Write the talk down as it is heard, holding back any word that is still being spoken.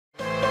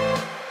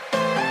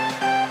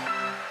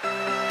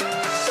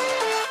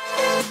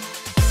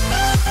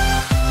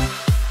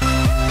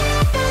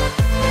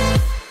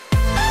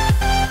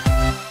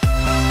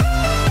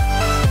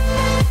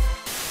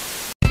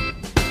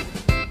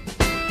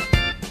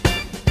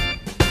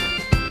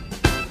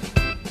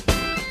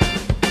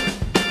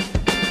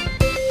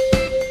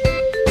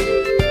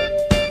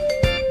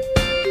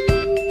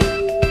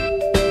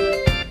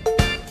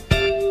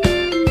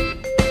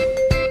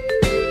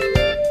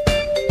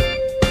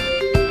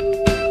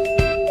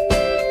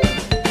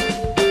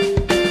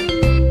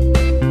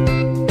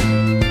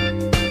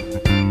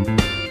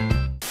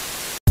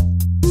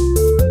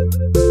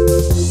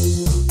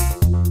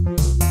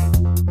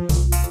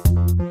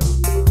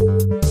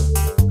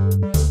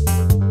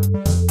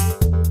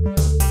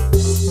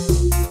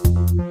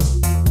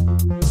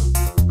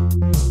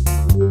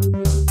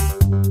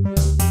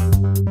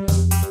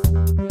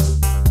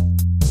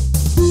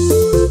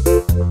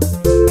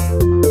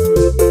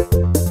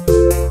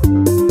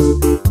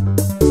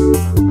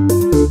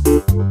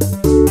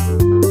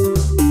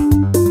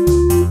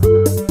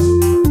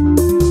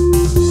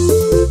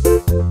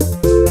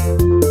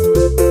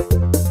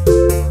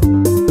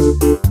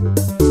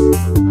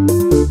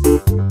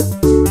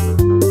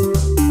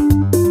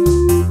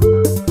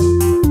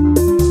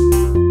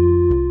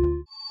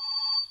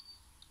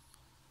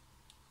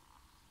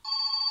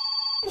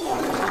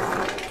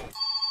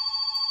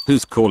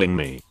Who's calling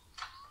me?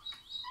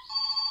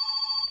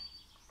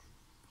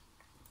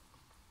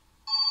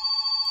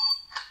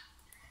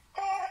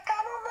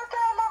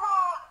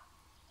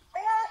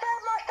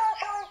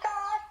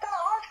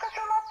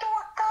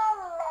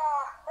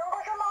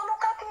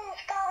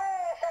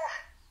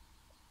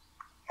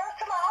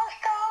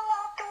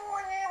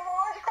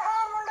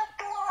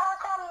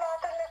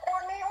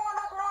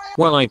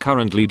 Well, I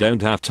currently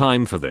don't have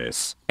time for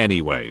this.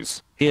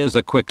 Anyways, here's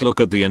a quick look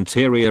at the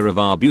interior of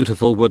our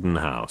beautiful wooden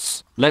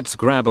house. Let's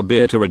grab a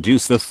beer to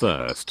reduce the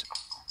thirst.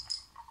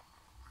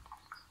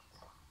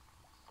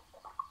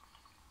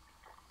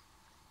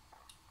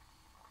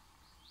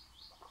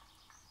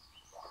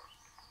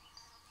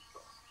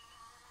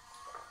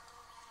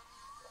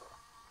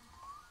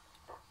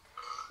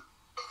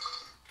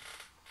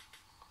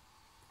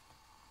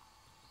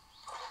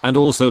 And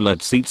also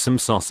let's eat some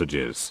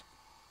sausages.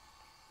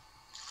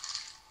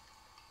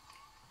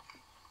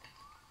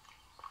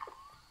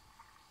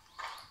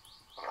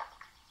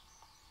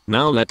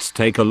 Now let's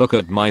take a look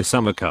at my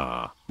summer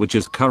car, which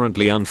is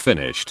currently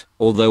unfinished,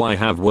 although I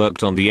have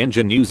worked on the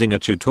engine using a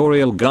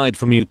tutorial guide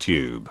from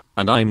YouTube,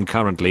 and I'm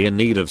currently in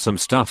need of some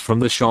stuff from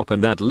the shop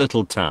in that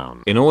little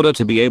town in order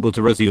to be able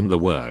to resume the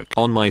work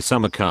on my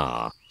summer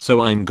car,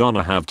 so I'm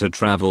gonna have to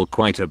travel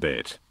quite a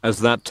bit, as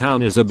that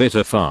town is a bit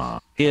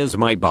afar. Here's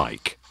my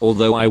bike,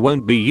 although I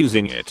won't be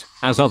using it,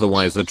 as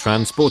otherwise the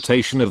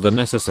transportation of the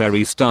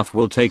necessary stuff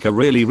will take a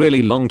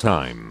really long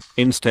time.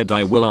 Instead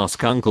I will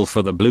ask Uncle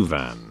for the blue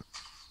van.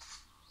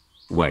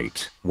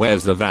 Wait,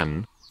 where's the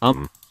van?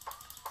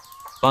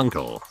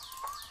 Uncle.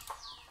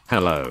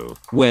 Hello,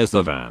 where's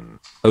the van?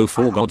 Oh,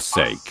 for God's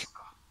sake.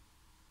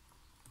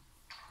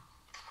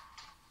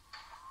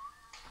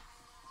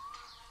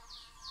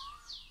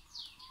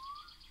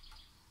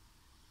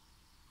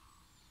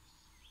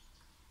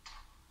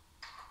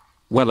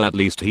 Well, at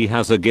least he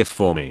has a gift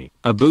for me.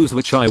 A booze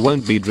which I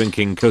won't be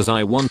drinking cause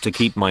I want to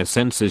keep my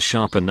senses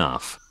sharp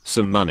enough,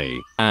 some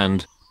money,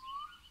 and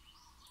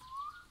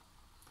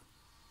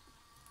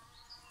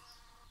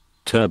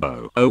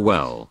turbo. Oh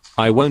well,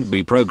 I won't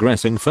be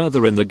progressing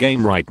further in the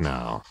game right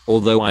now,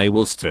 although I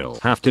will still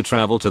have to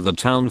travel to the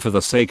town for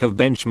the sake of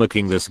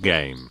benchmarking this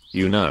game,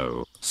 you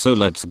know, so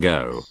let's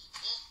go.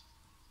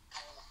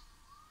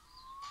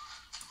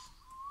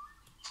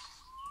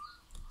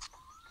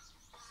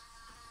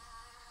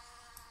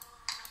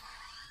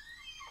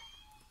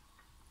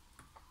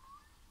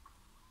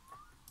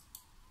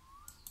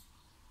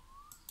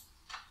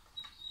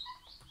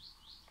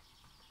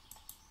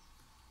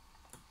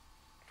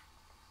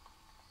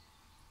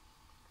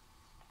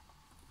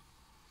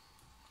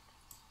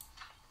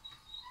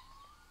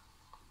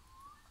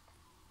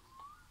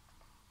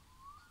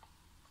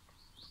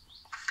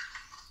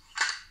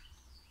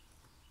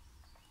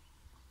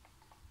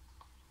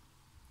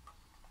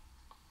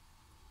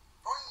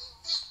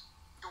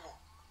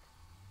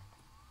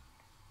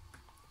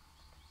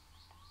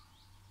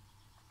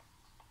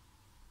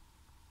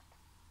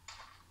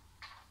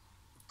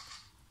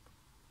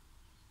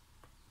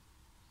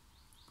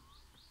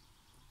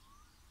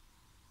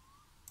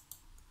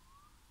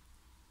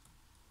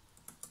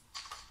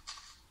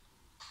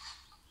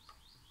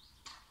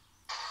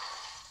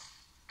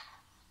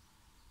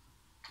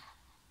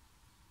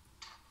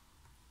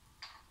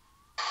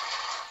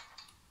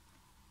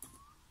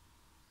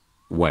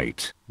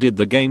 Wait, did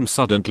the game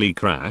suddenly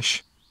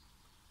crash?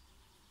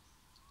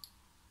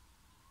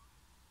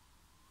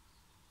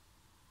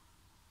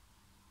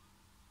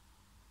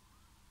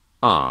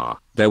 Ah,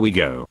 there we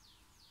go.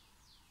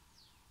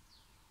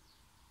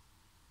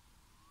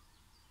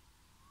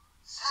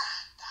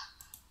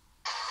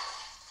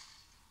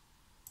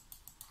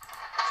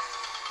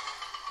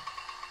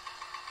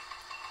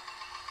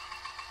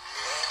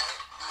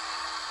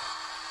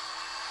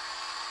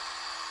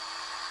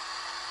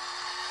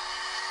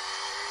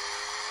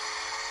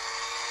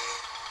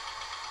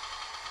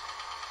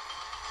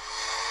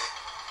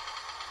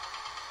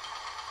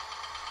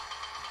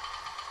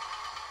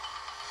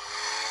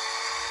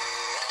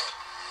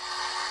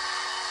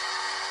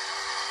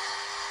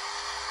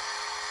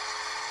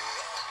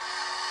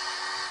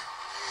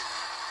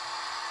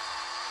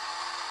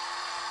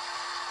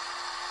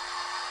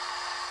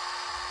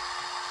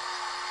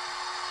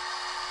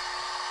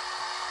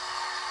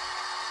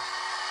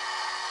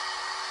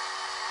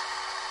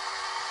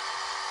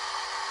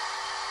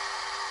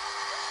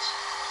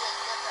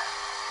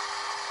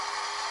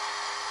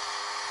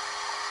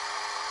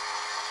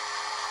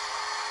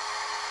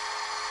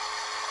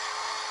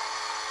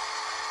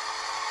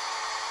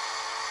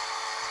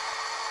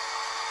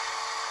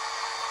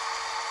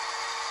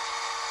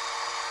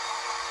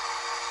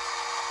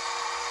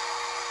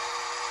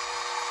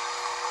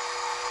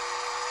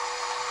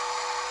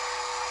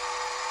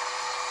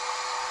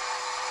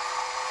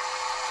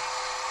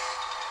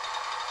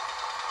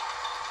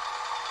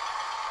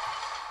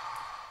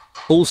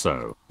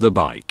 Also, the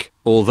bike,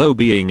 although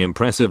being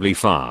impressively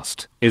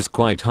fast, is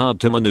quite hard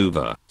to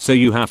maneuver, so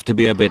you have to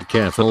be a bit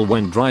careful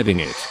when driving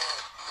it.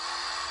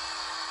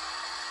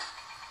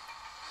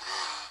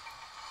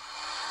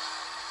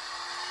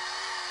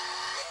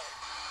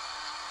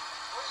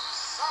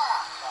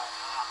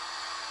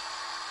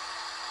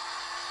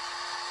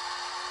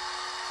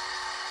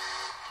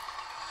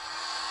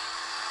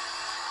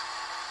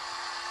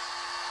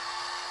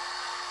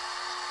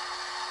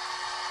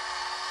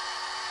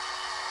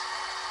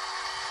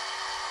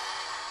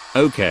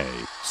 Okay,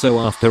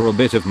 so after a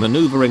bit of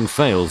maneuvering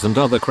fails and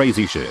other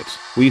crazy shit,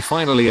 we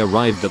finally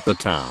arrived at the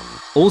town.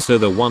 Also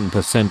the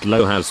 1%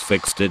 low has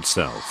fixed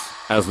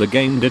itself, as the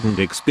game didn't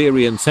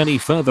experience any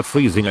further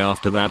freezing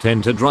after that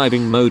enter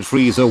driving mode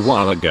freeze a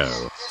while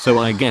ago, so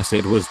I guess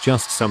it was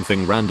just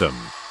something random.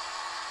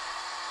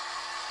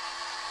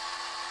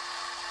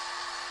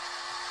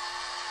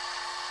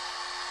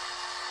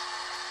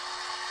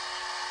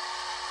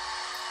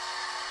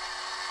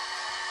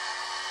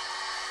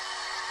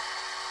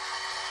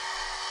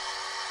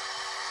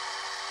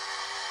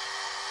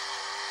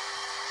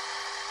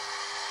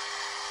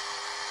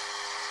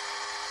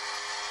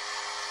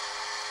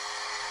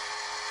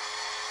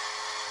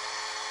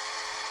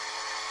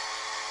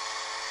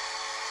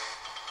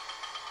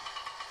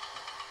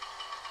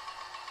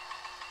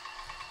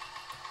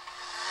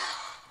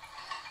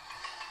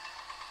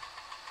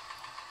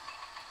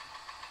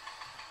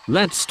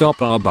 Let's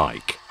stop our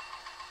bike.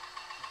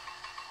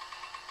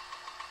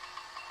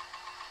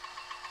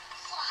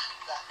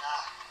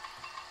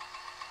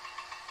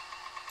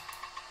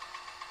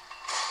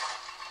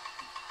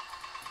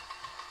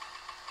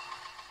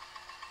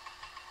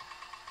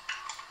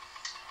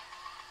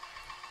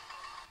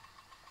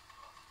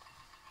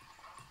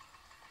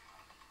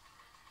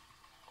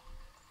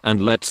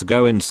 And let's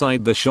go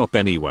inside the shop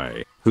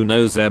anyway. Who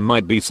knows, there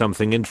might be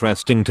something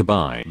interesting to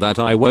buy that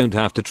I won't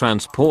have to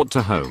transport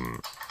to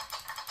home.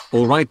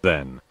 Alright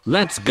then,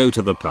 let's go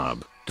to the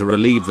pub to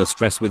relieve the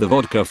stress with a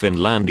vodka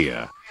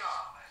Finlandia.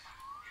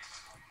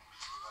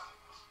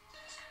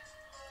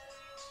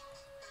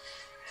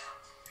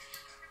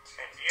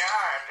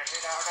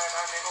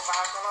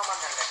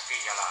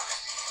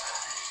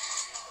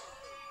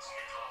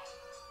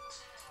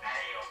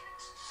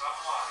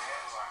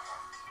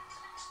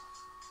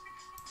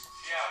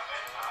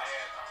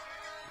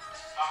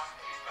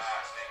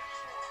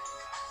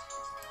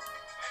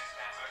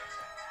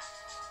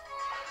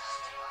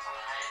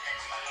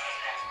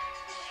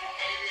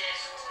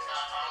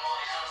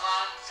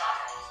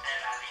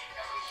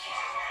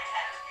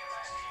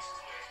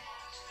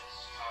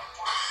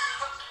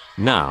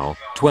 Now,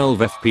 12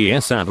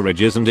 FPS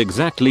average isn't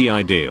exactly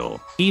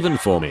ideal, even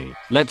for me,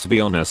 let's be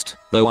honest,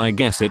 though I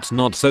guess it's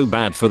not so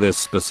bad for this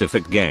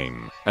specific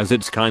game, as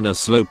it's kinda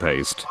slow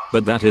paced,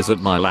 but that is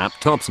at my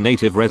laptop's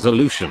native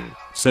resolution,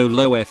 so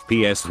low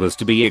FPS was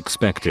to be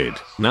expected.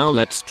 Now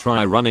let's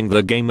try running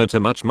the game at a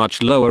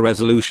much lower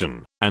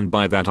resolution, and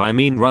by that I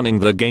mean running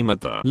the game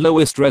at the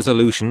lowest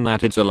resolution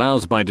that it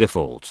allows by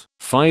default,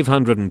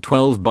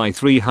 512 by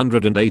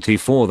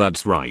 384,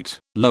 that's right,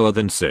 lower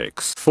than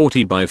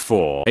 640 by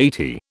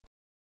 480.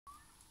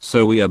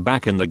 So we are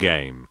back in the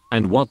game,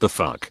 and what the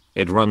fuck,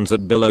 it runs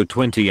at below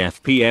 20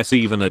 FPS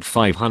even at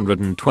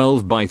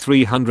 512 by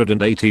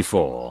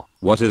 384.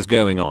 What is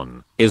going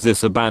on? Is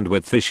this a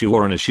bandwidth issue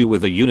or an issue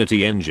with the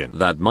Unity engine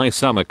that my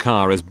summer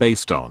car is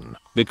based on?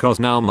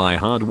 Because now my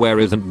hardware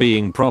isn't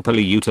being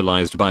properly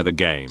utilized by the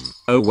game.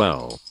 Oh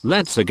well,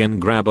 let's again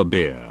grab a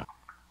beer.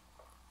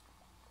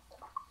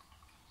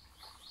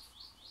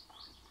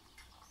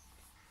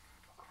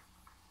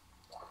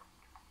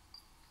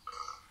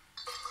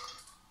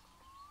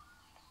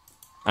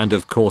 And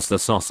of course the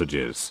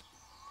sausages.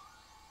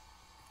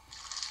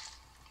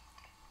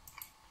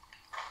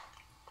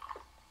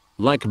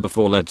 Like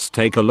before, let's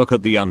take a look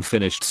at the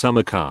unfinished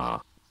summer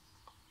car.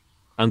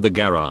 And the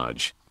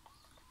garage.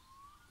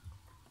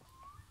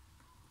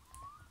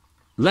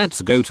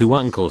 Let's go to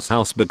Uncle's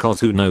house because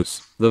who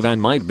knows, the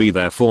van might be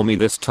there for me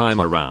this time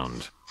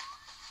around.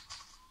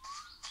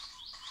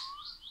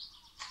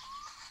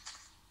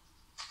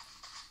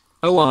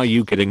 Oh, are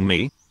you kidding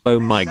me? Oh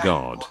my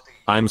god.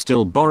 I'm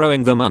still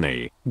borrowing the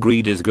money.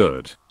 Greed is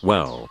good.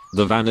 Well,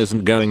 the van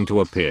isn't going to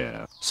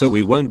appear, so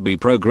we won't be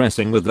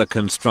progressing with the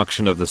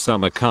construction of the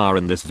summer car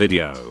in this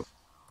video.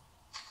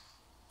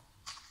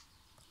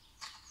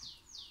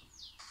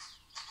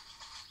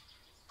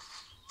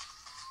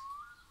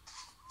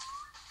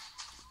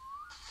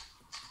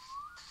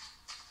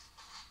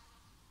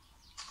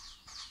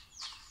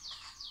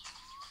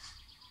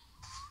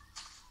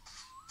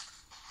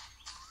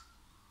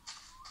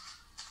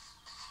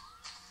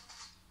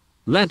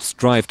 Let's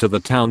drive to the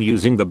town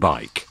using the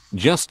bike,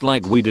 just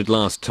like we did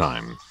last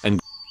time, and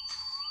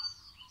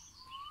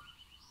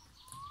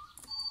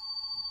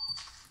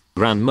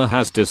Grandma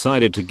has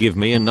decided to give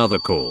me another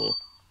call.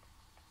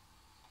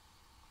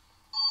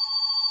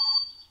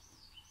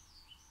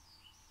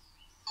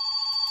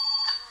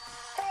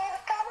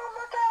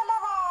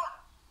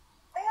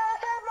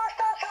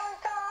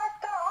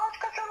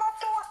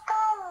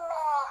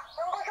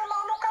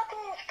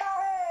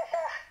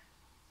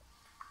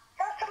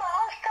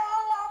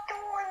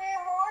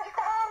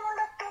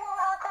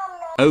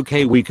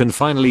 Okay, we can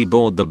finally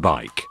board the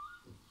bike.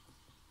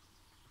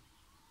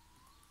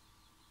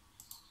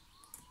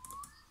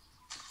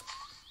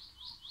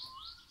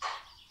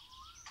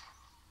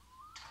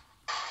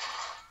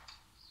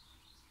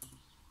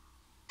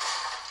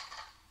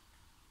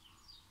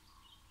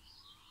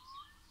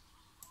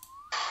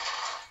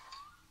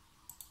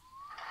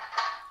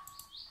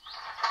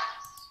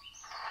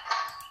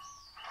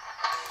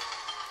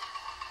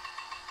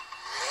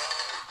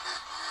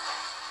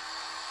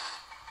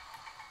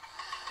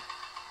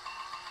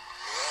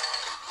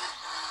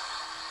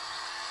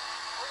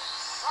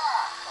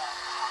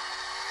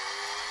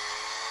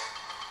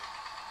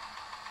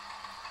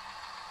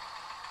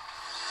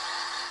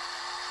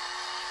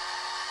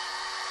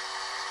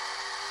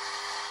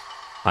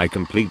 I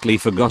completely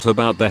forgot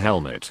about the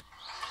helmet.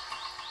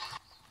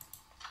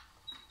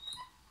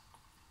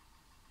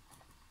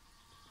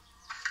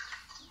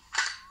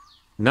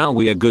 Now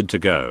we are good to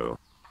go.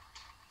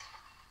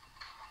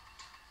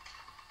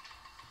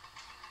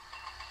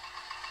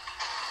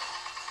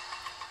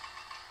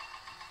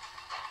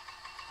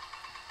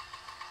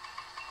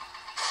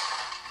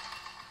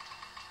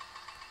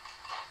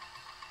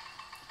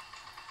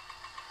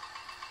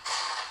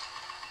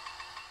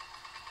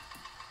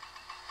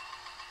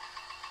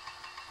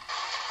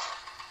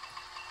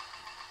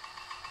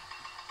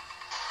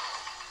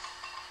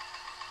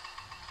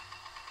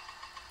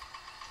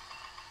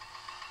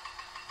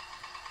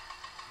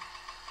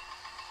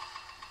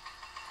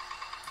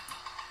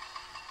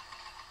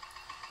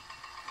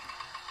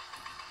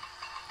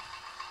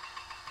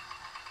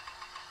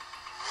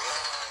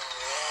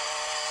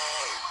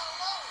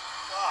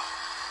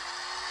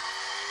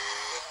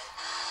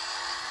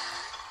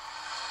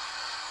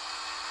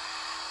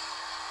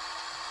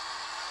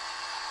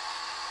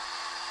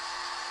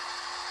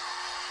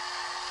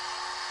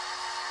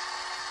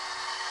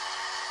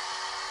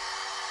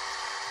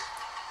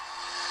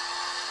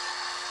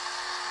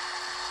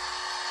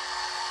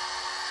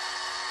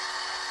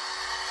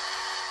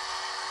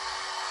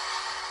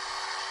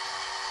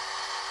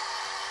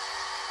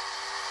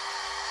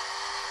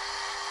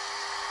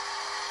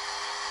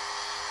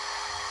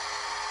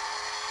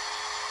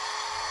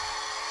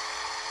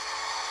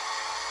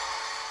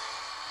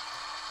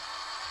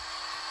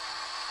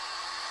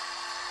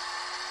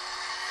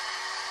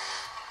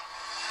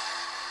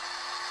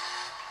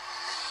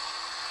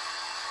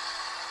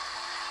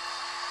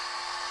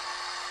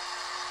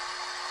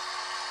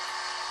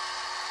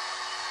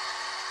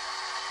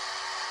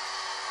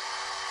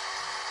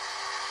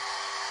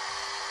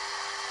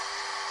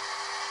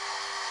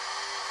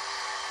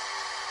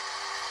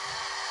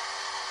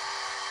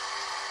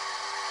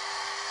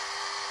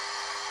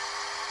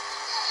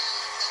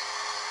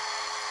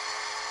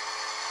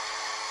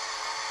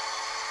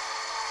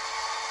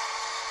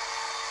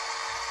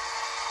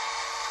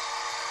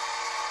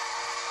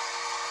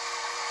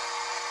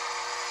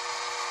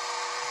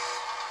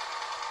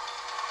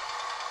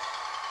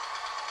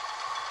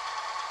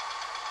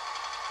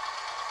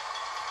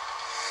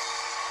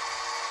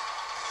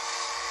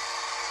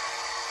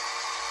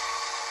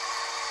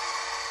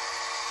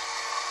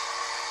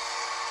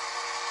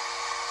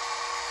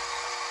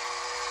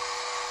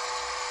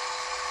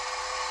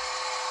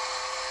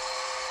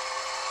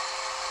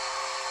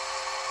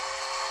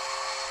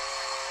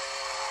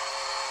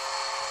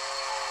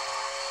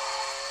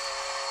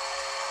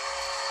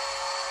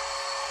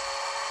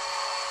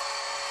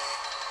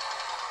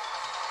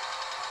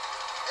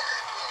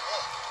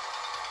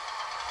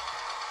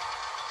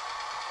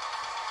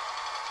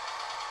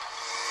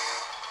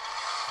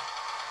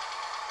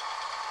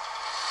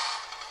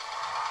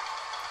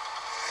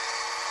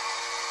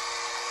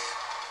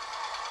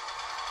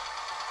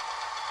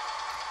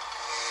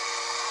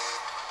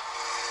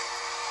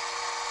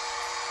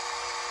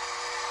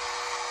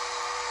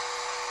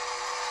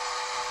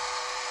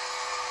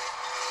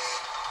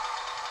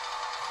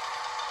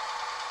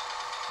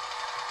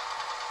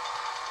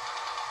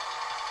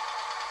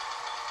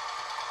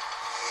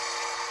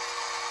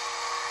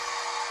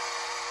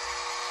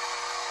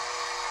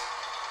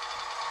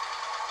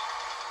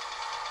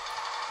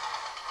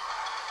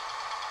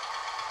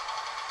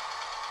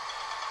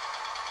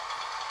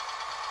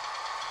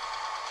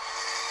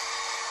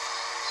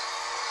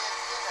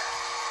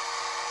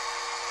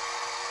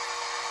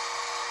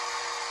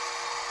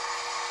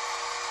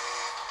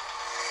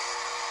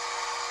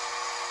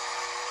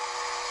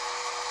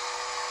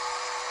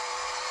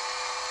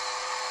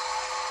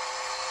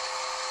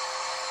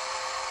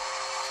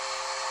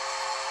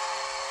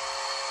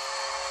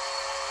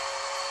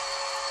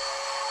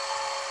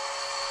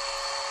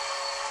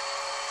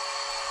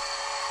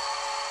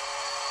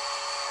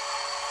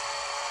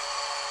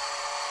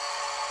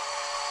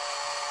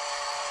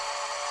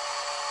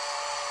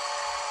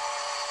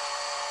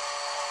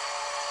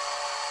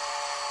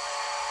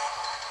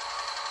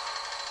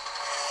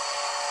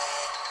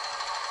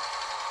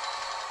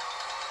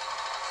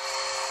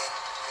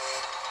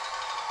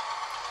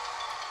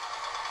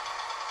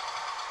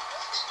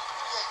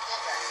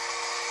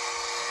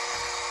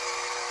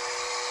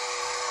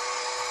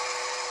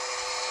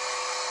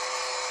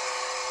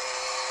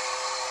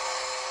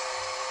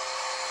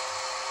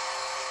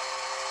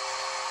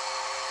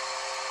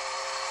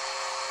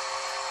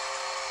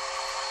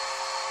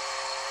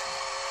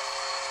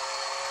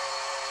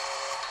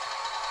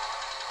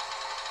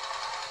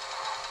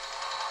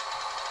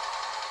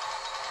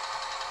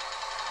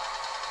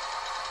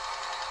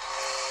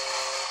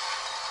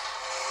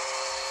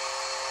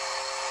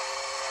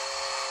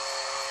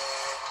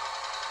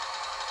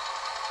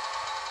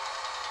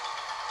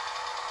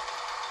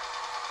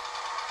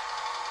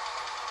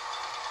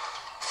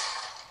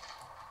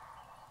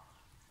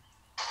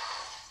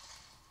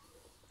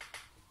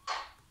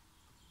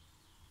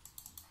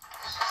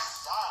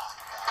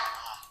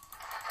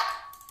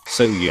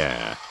 So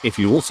yeah, if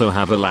you also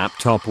have a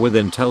laptop with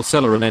Intel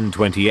Celeron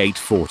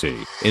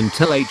N2840,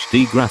 Intel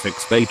HD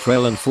graphics base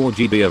rail and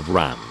 4GB of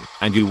RAM,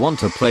 and you want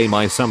to play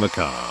my summer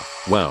car,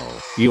 well,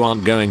 you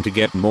aren't going to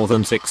get more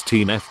than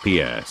 16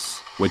 FPS.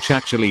 Which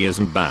actually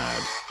isn't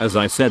bad. As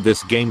I said,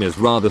 this game is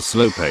rather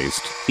slow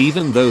paced,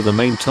 even though the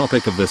main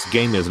topic of this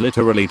game is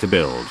literally to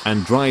build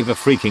and drive a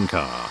freaking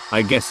car.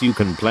 I guess you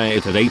can play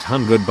it at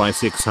 800 by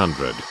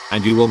 600,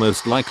 and you will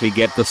most likely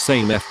get the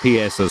same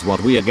FPS as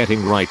what we are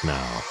getting right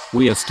now.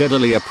 We are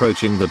steadily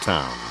approaching the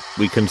town.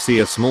 We can see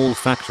a small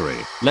factory.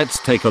 Let's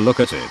take a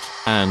look at it,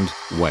 and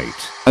wait.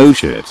 Oh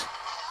shit.